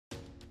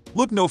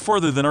Look no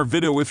further than our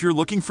video if you're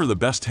looking for the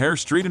best hair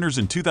straighteners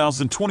in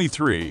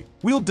 2023.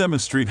 We'll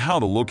demonstrate how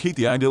to locate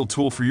the ideal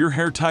tool for your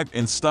hair type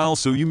and style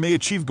so you may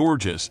achieve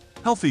gorgeous,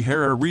 healthy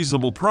hair at a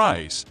reasonable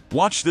price.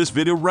 Watch this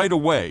video right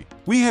away.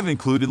 We have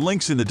included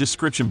links in the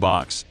description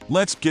box.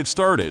 Let's get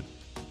started.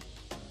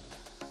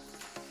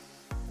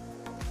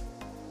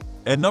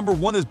 At number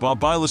 1 is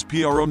Babyliss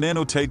Pro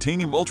Nano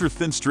Titanium Ultra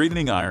Thin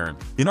Straightening Iron.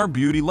 In our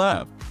beauty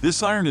lab,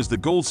 this iron is the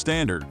gold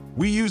standard.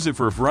 We use it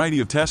for a variety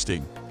of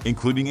testing,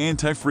 including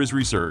anti-frizz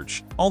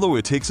research. Although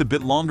it takes a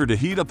bit longer to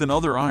heat up than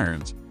other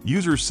irons,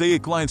 users say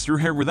it glides through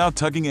hair without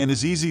tugging and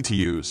is easy to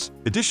use.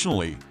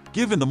 Additionally,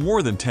 given the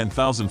more than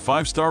 10,000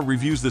 5-star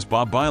reviews this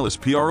Babyliss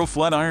Pro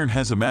flat iron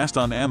has amassed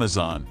on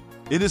Amazon,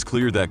 it is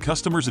clear that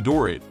customers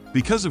adore it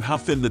because of how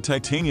thin the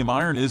titanium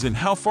iron is and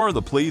how far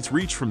the plates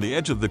reach from the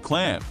edge of the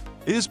clamp.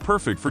 It is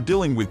perfect for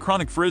dealing with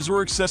chronic frizz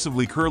or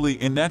excessively curly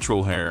and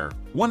natural hair.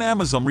 One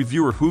Amazon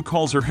reviewer who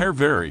calls her hair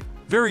very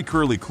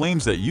curly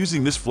claims that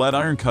using this flat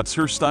iron cuts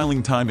her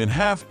styling time in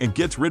half and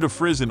gets rid of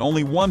frizz in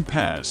only one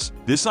pass.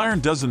 This iron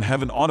doesn't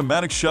have an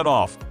automatic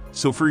shut-off,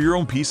 so for your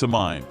own peace of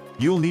mind,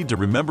 you'll need to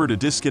remember to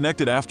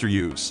disconnect it after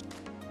use.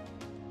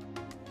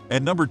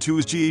 At number 2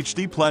 is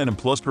GHD Platinum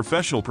Plus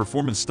Professional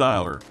Performance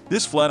Styler.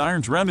 This flat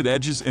iron's rounded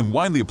edges and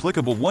widely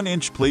applicable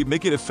 1-inch plate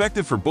make it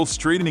effective for both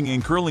straightening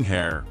and curling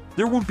hair.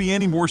 There won't be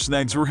any more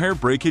snags or hair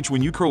breakage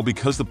when you curl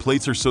because the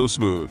plates are so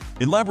smooth.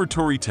 In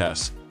laboratory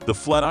tests, the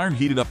flat iron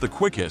heated up the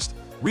quickest,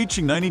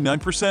 reaching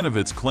 99% of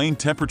its claimed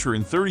temperature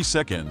in 30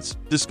 seconds.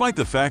 Despite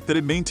the fact that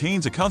it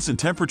maintains a constant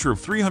temperature of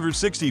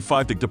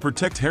 365 degrees to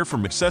protect hair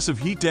from excessive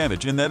heat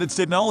damage and that its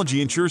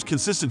technology ensures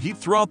consistent heat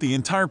throughout the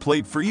entire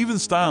plate for even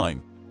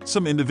styling,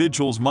 some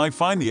individuals might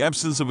find the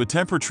absence of a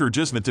temperature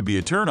adjustment to be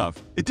a turnoff.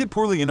 It did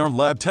poorly in our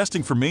lab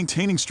testing for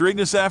maintaining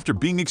straightness after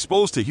being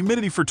exposed to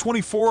humidity for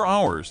 24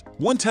 hours.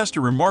 One tester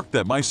remarked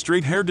that my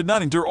straight hair did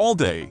not endure all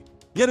day.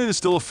 Yet it is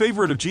still a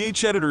favorite of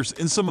GH editors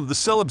and some of the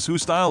celebs who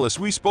stylists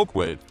we spoke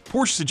with.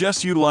 Porsche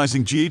suggests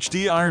utilizing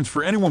GHD irons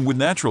for anyone with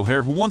natural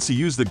hair who wants to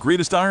use the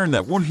greatest iron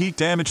that won't heat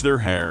damage their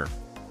hair.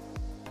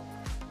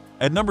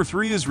 At number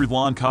 3 is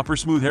Revlon Copper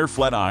Smooth Hair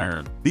Flat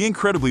Iron. The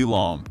incredibly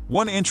long,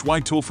 1-inch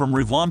wide tool from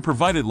Revlon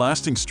provided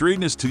lasting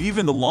straightness to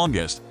even the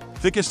longest,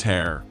 thickest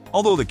hair.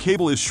 Although the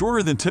cable is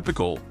shorter than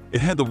typical,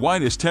 it had the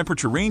widest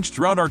temperature range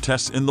throughout our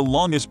tests and the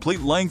longest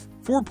plate length,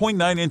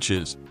 4.9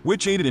 inches,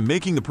 which aided in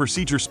making the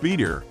procedure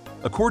speedier.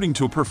 According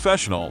to a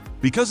professional,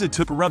 because it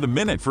took around a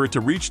minute for it to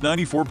reach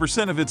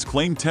 94% of its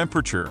claimed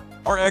temperature,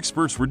 our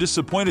experts were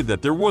disappointed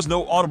that there was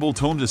no audible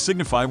tone to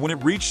signify when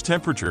it reached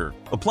temperature.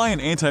 Apply an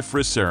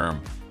anti-frizz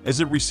serum, as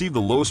it received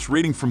the lowest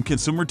rating from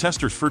consumer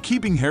testers for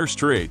keeping hair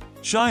straight,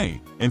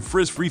 shiny, and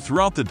frizz-free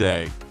throughout the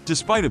day,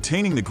 despite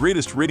obtaining the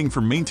greatest rating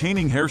for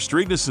maintaining hair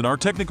straightness in our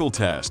technical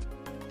test.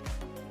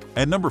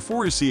 At number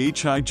 4 is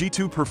CHI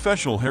G2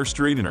 Professional Hair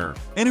Straightener.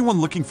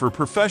 Anyone looking for a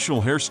professional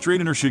hair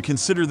straightener should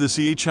consider the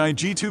CHI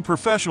G2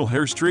 Professional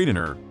Hair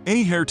Straightener.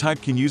 Any hair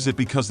type can use it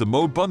because the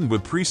mode button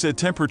with preset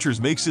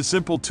temperatures makes it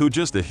simple to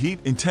adjust the heat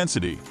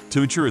intensity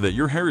to ensure that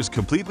your hair is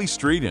completely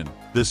straightened.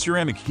 The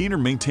ceramic heater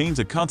maintains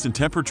a constant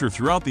temperature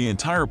throughout the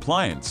entire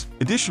appliance.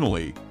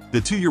 Additionally, the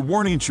 2-year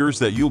warranty ensures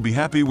that you'll be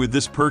happy with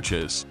this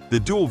purchase. The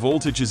dual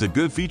voltage is a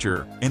good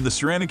feature, and the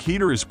ceramic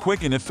heater is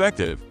quick and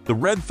effective. The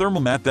red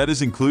thermal mat that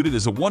is included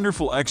is a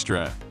wonderful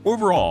extra.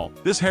 Overall,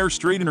 this hair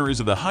straightener is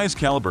of the highest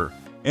caliber,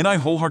 and I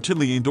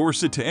wholeheartedly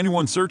endorse it to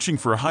anyone searching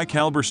for a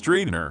high-caliber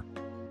straightener.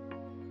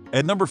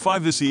 At number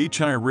 5 is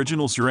CHI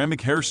Original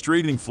Ceramic Hair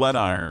Straightening Flat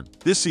Iron.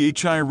 This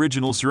CHI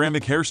Original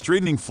Ceramic Hair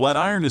Straightening Flat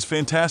Iron is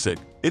fantastic.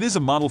 It is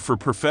a model for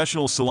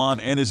professional salon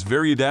and is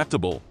very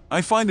adaptable.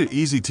 I find it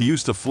easy to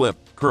use to flip,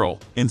 curl,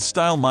 and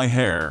style my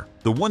hair.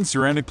 The one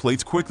ceramic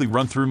plates quickly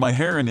run through my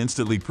hair and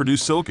instantly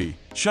produce silky,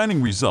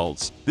 shining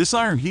results. This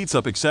iron heats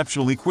up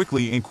exceptionally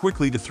quickly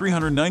to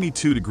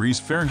 392 degrees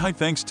Fahrenheit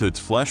thanks to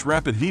its flash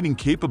rapid heating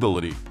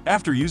capability.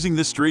 After using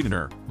this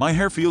straightener, my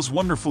hair feels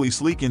wonderfully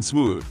sleek and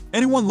smooth.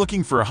 Anyone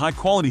looking for a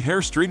high-quality hair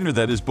straightener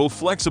that is both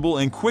flexible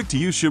and quick to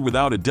use should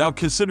without a doubt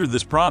consider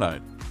this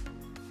product.